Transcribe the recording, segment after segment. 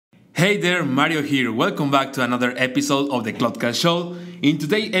Hey there, Mario here. Welcome back to another episode of the Cloudcast Show. In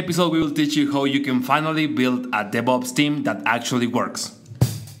today's episode, we will teach you how you can finally build a DevOps team that actually works.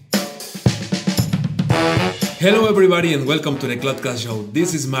 Hello everybody and welcome to the Cloudcast Show.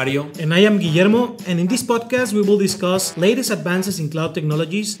 This is Mario. And I am Guillermo, and in this podcast we will discuss latest advances in cloud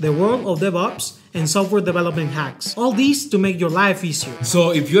technologies, the world of DevOps, and software development hacks. All these to make your life easier.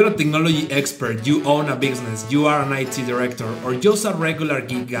 So if you're a technology expert, you own a business, you are an IT director, or just a regular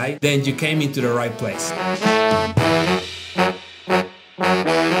geek guy, then you came into the right place.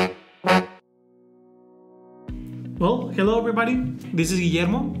 Well, hello everybody. This is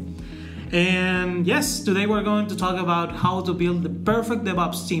Guillermo. And yes, today we're going to talk about how to build the perfect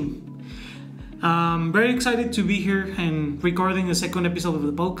DevOps team. I'm very excited to be here and recording the second episode of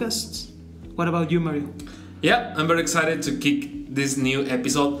the podcast. What about you, Mario? Yeah, I'm very excited to kick this new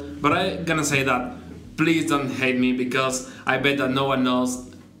episode, but I'm gonna say that please don't hate me because I bet that no one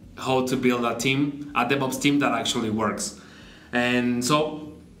knows how to build a team, a DevOps team that actually works. And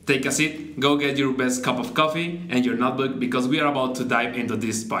so take a seat, go get your best cup of coffee and your notebook because we are about to dive into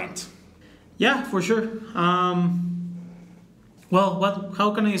this point. Yeah, for sure. How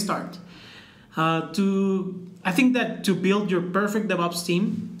can I start? I think that to build your perfect DevOps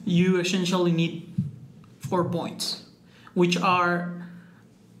team, you essentially need 4 points, which are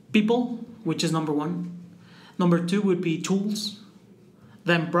people, which is number one. Number two would be tools,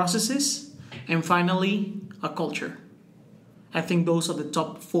 then processes, and finally, a culture. I think those are the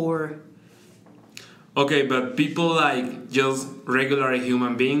top 4. Okay, but people like just regular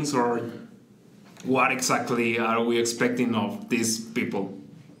human beings, or what exactly are we expecting of these people?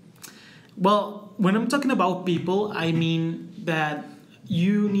 Well, when I'm talking about people, I mean that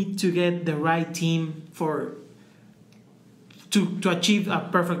you need to get the right team to achieve a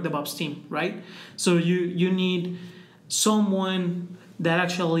perfect DevOps team, right? So you need someone that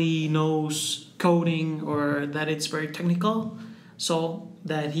actually knows coding or that it's very technical, so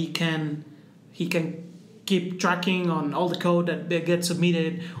that he can keep tracking on all the code that gets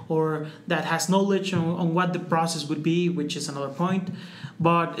submitted, or that has knowledge on what the process would be, which is another point.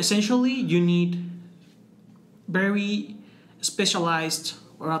 But essentially, you need very specialized,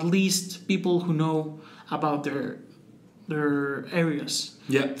 or at least people who know about their areas.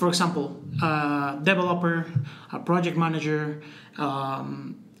 Yeah. For example, a developer, a project manager,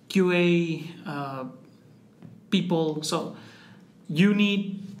 QA people. So you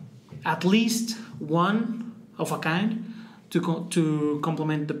need at least one of a kind to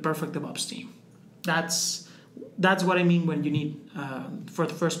complement the perfect DevOps team. That's what I mean when you need, for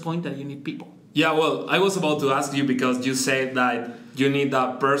the first point, that you need people. Yeah, well, I was about to ask you because you said that you need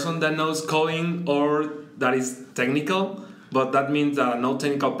a person that knows coding or that is technical, but that means that a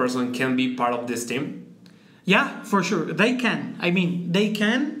non-technical person can be part of this team? Yeah, for sure. They can. They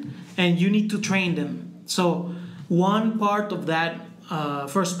can, and you need to train them. So one part of that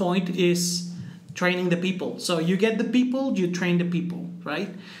first point is training the people. So you get the people, you train the people, right?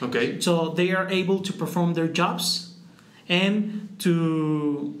 Okay. So they are able to perform their jobs and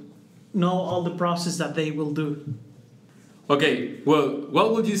to know all the process that they will do. Okay, well,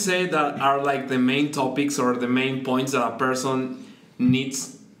 what would you say that are like the main topics or the main points that a person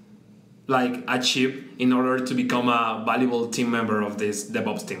needs like achieve in order to become a valuable team member of this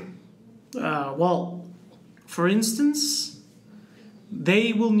DevOps team? Well, for instance,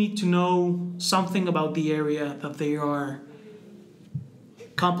 they will need to know something about the area that they are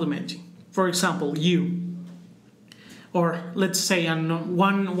complementing. For example, you, or let's say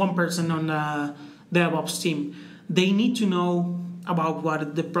one person on the DevOps team, they need to know about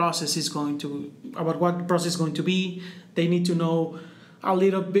what the process is going to be. They need to know a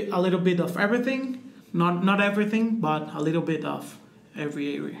little bit of everything, not everything, but a little bit of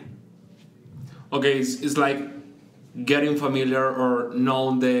every area. Okay, it's like getting familiar or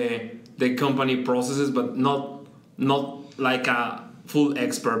know the company processes, but not like a full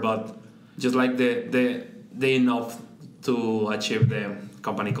expert, but just like the enough to achieve the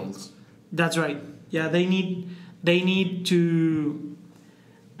company goals. That's right. Yeah, they need to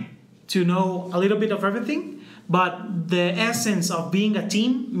know a little bit of everything, but the essence of being a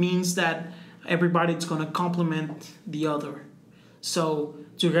team means that everybody's going to complement the other. So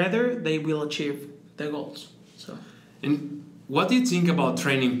together they will achieve their goals. So. And what do you think about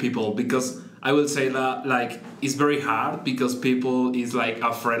training people? Because I will say that like it's very hard because people is like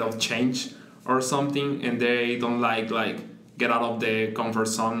afraid of change or something, and they don't like get out of the comfort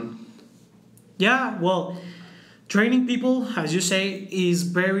zone. Yeah, well, training people, as you say, is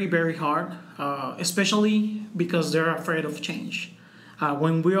very, very hard, especially because they're afraid of change.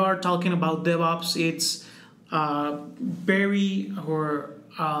 When we are talking about DevOps, it's very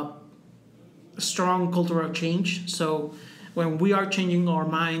strong cultural change. So when we are changing our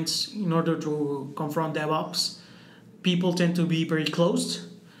minds in order to confront DevOps, people tend to be very closed.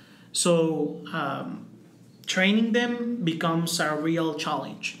 So training them becomes a real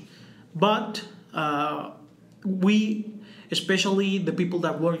challenge. But we, especially the people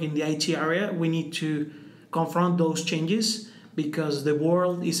that work in the IT area, we need to confront those changes because the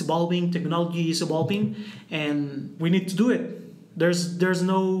world is evolving, technology is evolving, and we need to do it. There's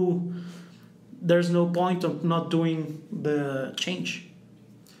no point of not doing the change.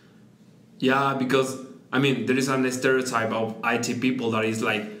 Yeah, because I mean there is a stereotype of IT people that is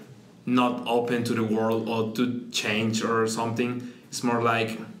like not open to the world or to change or something. It's more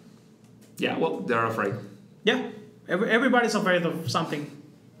like, yeah, well, they're afraid. Yeah, everybody's afraid of something.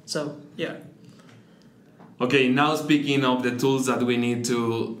 So yeah. Okay, now speaking of the tools that we need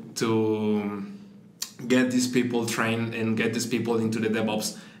to get these people trained and get these people into the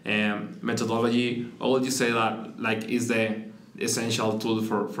DevOps methodology, what would you say that like is the essential tool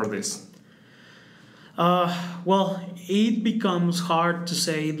for this? Well, it becomes hard to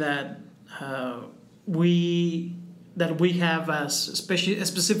say that we have a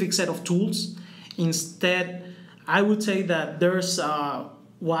specific set of tools. Instead, I would say that there's a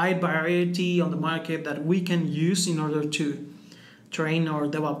wide variety on the market that we can use in order to train our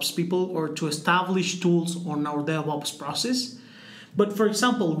DevOps people or to establish tools on our DevOps process. But for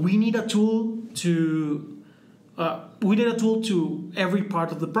example, we need a tool to every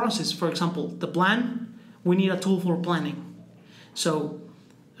part of the process. For example, the plan, we need a tool for planning. So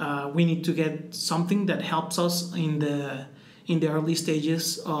we need to get something that helps us in the early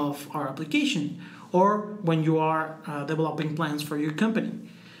stages of our application, or when you are developing plans for your company.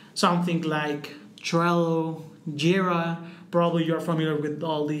 Something like Trello, Jira. Probably you're familiar with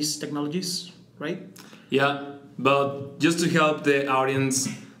all these technologies, right? Yeah, but just to help the audience,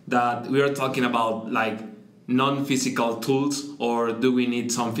 that we are talking about like non-physical tools, or do we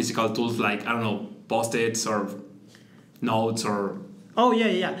need some physical tools like, I don't know, post-its or notes or... Oh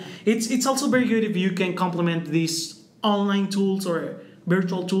yeah. It's also very good if you can complement these online tools or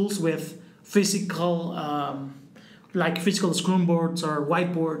virtual tools with physical, like physical scrum boards or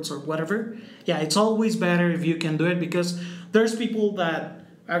whiteboards or whatever. Yeah, it's always better if you can do it because there's people that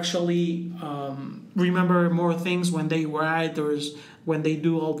actually remember more things when they write or when they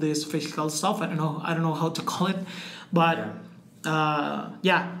do all this physical stuff. I don't know how to call it, but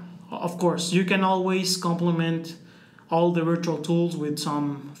yeah, of course you can always complement all the virtual tools with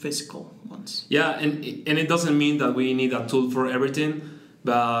some physical ones. Yeah, and it doesn't mean that we need a tool for everything,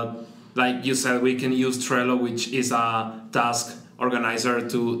 but like you said, we can use Trello, which is a task organizer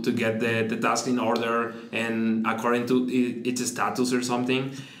to get the task in order and according to its status or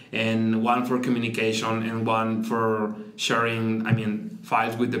something, and one for communication and one for sharing, I mean,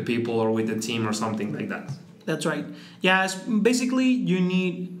 files with the people or with the team or something like that. That's right. Yeah, basically you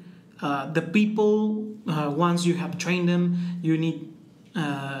need the people, once you have trained them, you need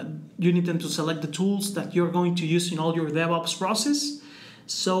them to select the tools that you're going to use in all your DevOps process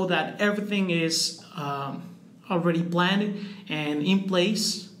so that everything is already planned and in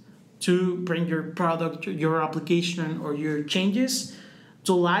place to bring your product, your application, or your changes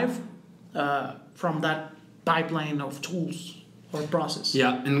to life from that pipeline of tools or process.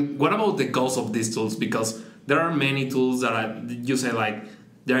 Yeah, and what about the cost of these tools? Because there are many tools that you say like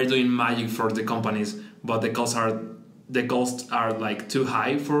they're doing magic for the companies, but the costs are like too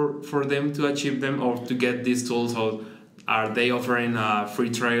high for them to achieve them or to get these tools. Or are they offering a free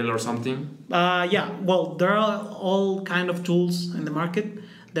trial or something? Yeah, well, there are all kind of tools in the market.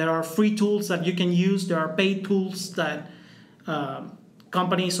 There are free tools that you can use. There are paid tools that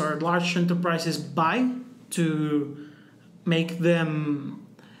companies or large enterprises buy to make them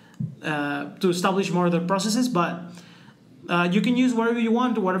to establish more of their processes. But you can use whatever you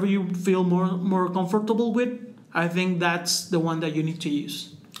want, whatever you feel more comfortable with. I think that's the one that you need to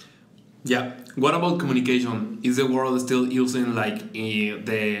use. Yeah. What about communication? Is the world still using like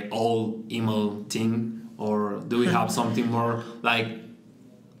the old email thing, or do we have something more like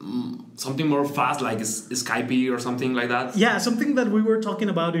something more fast, like Skype or something like that? Yeah, something that we were talking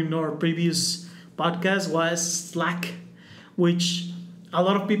about in our previous podcast was Slack, which a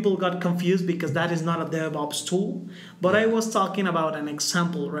lot of people got confused because that is not a DevOps tool. But I was talking about an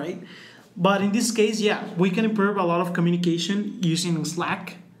example, right? But in this case, yeah, we can improve a lot of communication using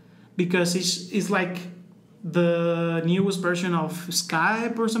Slack because it's like the newest version of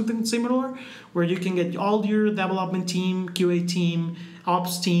Skype or something similar, where you can get all your development team, QA team,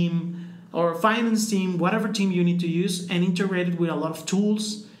 ops team, or finance team, whatever team you need to use, and integrate it with a lot of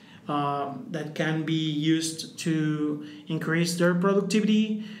tools that can be used to increase their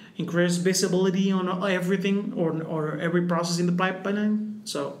productivity, increase visibility on everything or every process in the pipeline.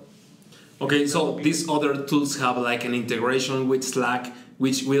 So okay, so these other tools have like an integration with Slack,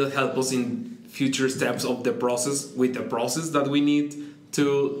 which will help us in future steps of the process with the process that we need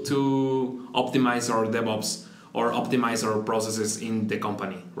to optimize our DevOps or optimize our processes in the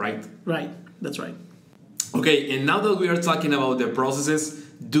company, right? Right, that's right. Okay, and now that we are talking about the processes,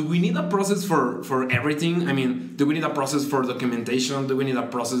 do we need a process for everything? I mean, do we need a process for documentation? Do we need a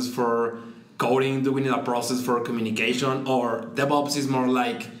process for coding? Do we need a process for communication? Or DevOps is more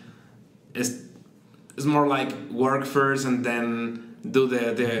like it's more like work first and then do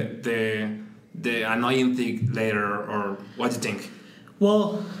the annoying thing later, or what do you think?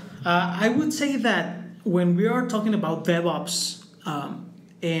 Well, I would say that when we are talking about DevOps,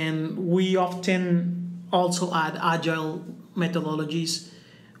 and we often also add agile methodologies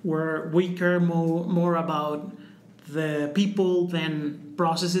where we care more about the people than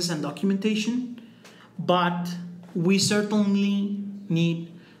processes and documentation, but we certainly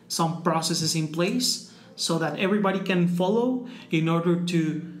need some processes in place so that everybody can follow in order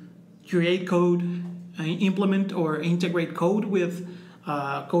to create code, implement or integrate code with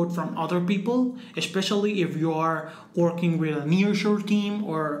code from other people, especially if you are working with a nearshore team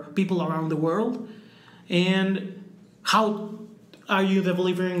or people around the world. And how are you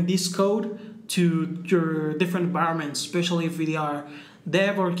delivering this code to your different environments, especially if they are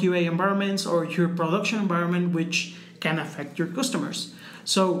dev or QA environments or your production environment, which can affect your customers.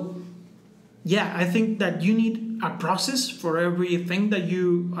 So yeah, I think that you need a process for everything that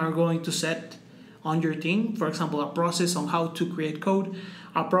you are going to set on your team. For example, a process on how to create code,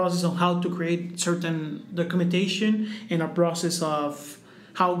 a process on how to create certain documentation, and a process of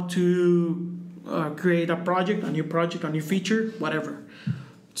how to create a project, a new feature, whatever.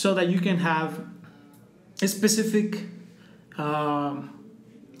 So that you can have a specific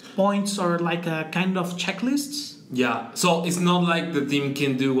points or like a kind of checklists. Yeah, so it's not like the team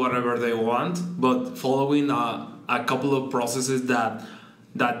can do whatever they want, but following a couple of processes that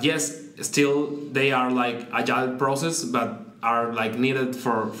yes, still they are like agile process, but are like needed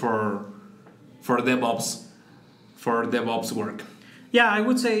for DevOps work. Yeah, I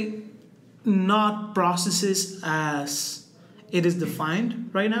would say not processes as it is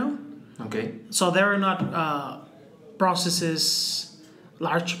defined right now. Okay. So there are not processes,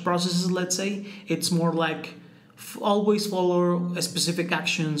 large processes, let's say. It's more like always follow specific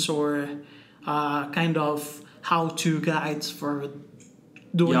actions or kind of how-to guides for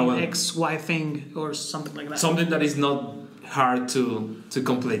doing X, Y thing or something like that. Something that is not hard to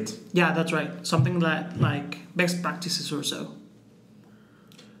complete. Yeah, that's right. Something that like best practices or so.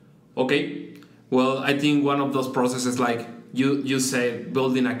 Okay. Well, I think one of those processes, like you say,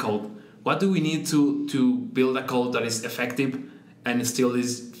 building a code. What do we need to build a code that is effective and still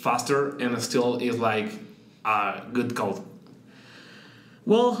is faster and still is like a good code?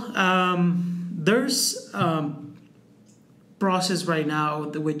 Well, there's process right now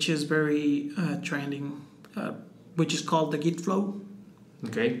which is very trending, which is called the Git flow.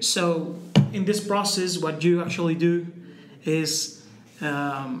 Okay. So in this process, what you actually do is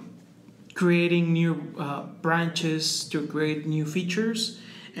creating new branches to create new features,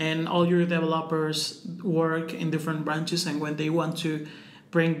 and all your developers work in different branches, and when they want to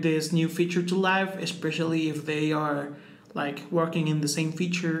bring this new feature to life, especially if they are like working in the same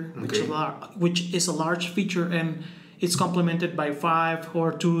feature, which is a large feature and it's complemented by 5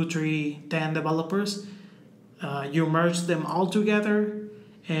 or 2, 3, 10 developers, you merge them all together,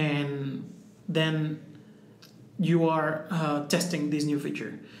 and then you are testing this new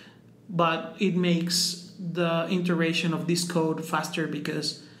feature. But it makes the iteration of this code faster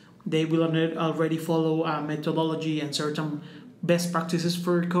because they will already follow a methodology and certain best practices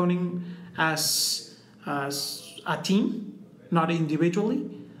for coding as a team, not individually.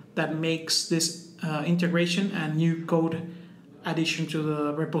 That makes this integration and new code addition to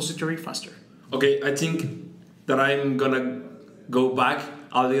the repository faster. Okay, I think that I'm gonna go back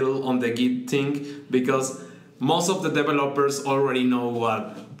a little on the Git thing because most of the developers already know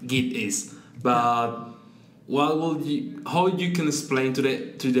what Git is, but how you can explain to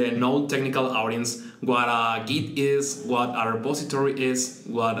the non-technical audience what a Git is, what a repository is,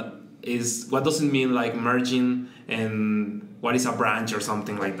 what does it mean like merging, and what is a branch or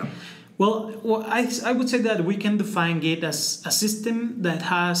something like that? Well, I would say that we can define Git as a system that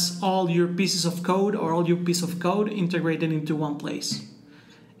has all your pieces of code or all your piece of code integrated into one place.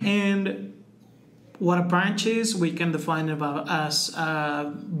 And what a branch is, we can define it as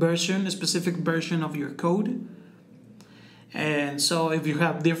a specific version of your code. And so if you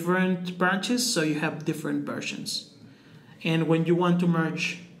have different branches, so you have different versions. And when you want to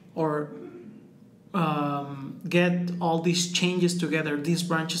merge or get all these changes together, these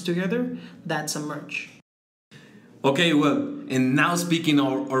branches together, that's a merge. Okay, well, and now speaking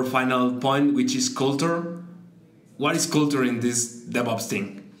of our final point, which is culture. What is culture in this DevOps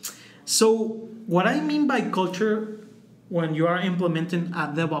thing? So what I mean by culture when you are implementing a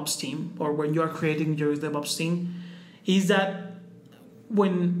DevOps team or when you are creating your DevOps team is that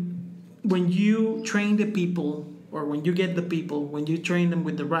when you train the people or when you get the people, when you train them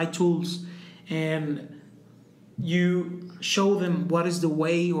with the right tools and you show them what is the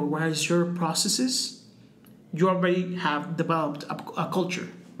way or what is your processes, you already have developed a culture,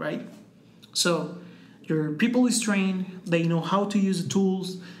 right? So your people is trained, they know how to use the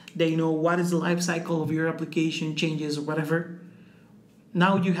tools, they know what is the life cycle of your application changes or whatever.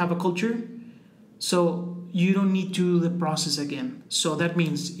 Now you have a culture, so you don't need to do the process again. So that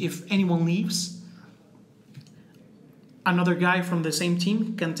means if anyone leaves, another guy from the same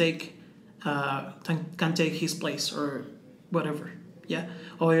team can take his place or whatever. Yeah.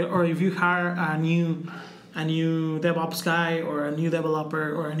 Or if you hire a new DevOps guy or a new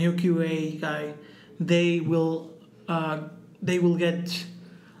developer or a new QA guy, they will get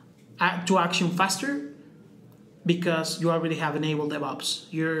to action faster because you already have enabled DevOps.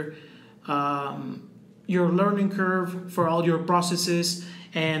 Your learning curve for all your processes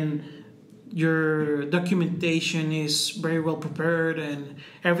and your documentation is very well prepared and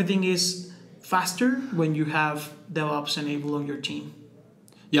everything is faster when you have DevOps enabled on your team.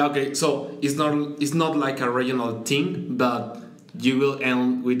 Yeah, okay, so it's not like a regional team, but you will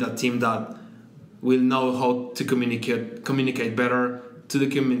end with a team that will know how to communicate better, to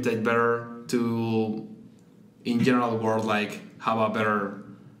document better, to in general world like have a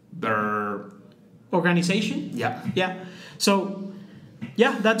better organization. Yeah. So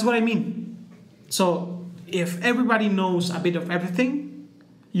yeah, that's what I mean. So if everybody knows a bit of everything,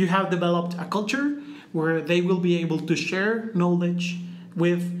 you have developed a culture where they will be able to share knowledge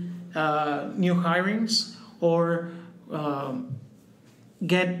with new hirings or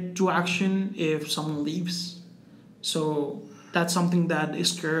get to action if someone leaves. So that's something that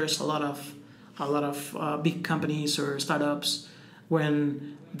scares a lot of big companies or startups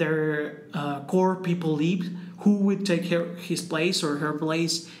when their core people leave. Who would take his place or her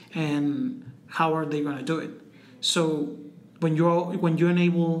place, and how are they going to do it? So when you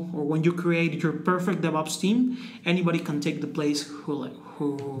enable or when you create your perfect DevOps team, anybody can take the place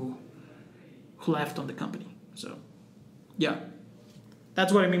who left on the company. So yeah,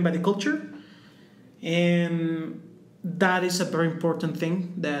 that's what I mean by the culture, and that is a very important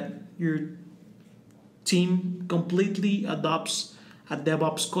thing, that your team completely adopts a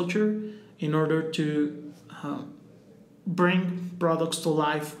DevOps culture in order to bring products to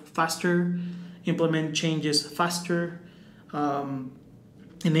life faster, implement changes faster,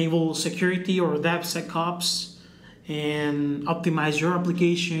 enable security or DevSecOps, and optimize your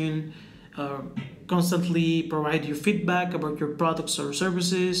application, constantly provide you feedback about your products or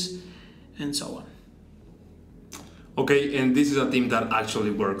services, and so on. Okay, and this is a team that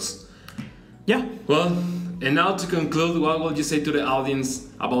actually works. Yeah. Well, and now to conclude, what would you say to the audience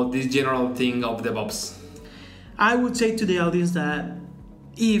about this general thing of DevOps? I would say to the audience that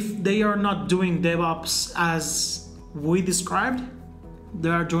if they are not doing DevOps as we described, they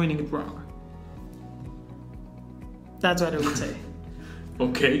are doing it wrong. That's what I would say.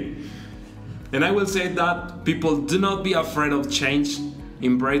 Okay. And I will say that people do not be afraid of change,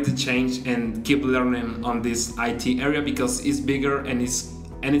 embrace the change and keep learning on this IT area because it's bigger and it's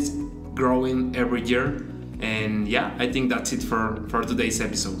growing every year. And yeah, I think that's it for today's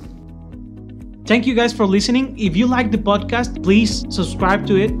episode. Thank you guys for listening. If you like the podcast, please subscribe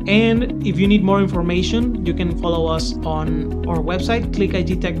to it. And if you need more information, you can follow us on our website,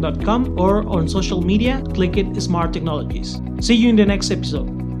 clickigtech.com, or on social media, click it Smart Technologies. See you in the next episode.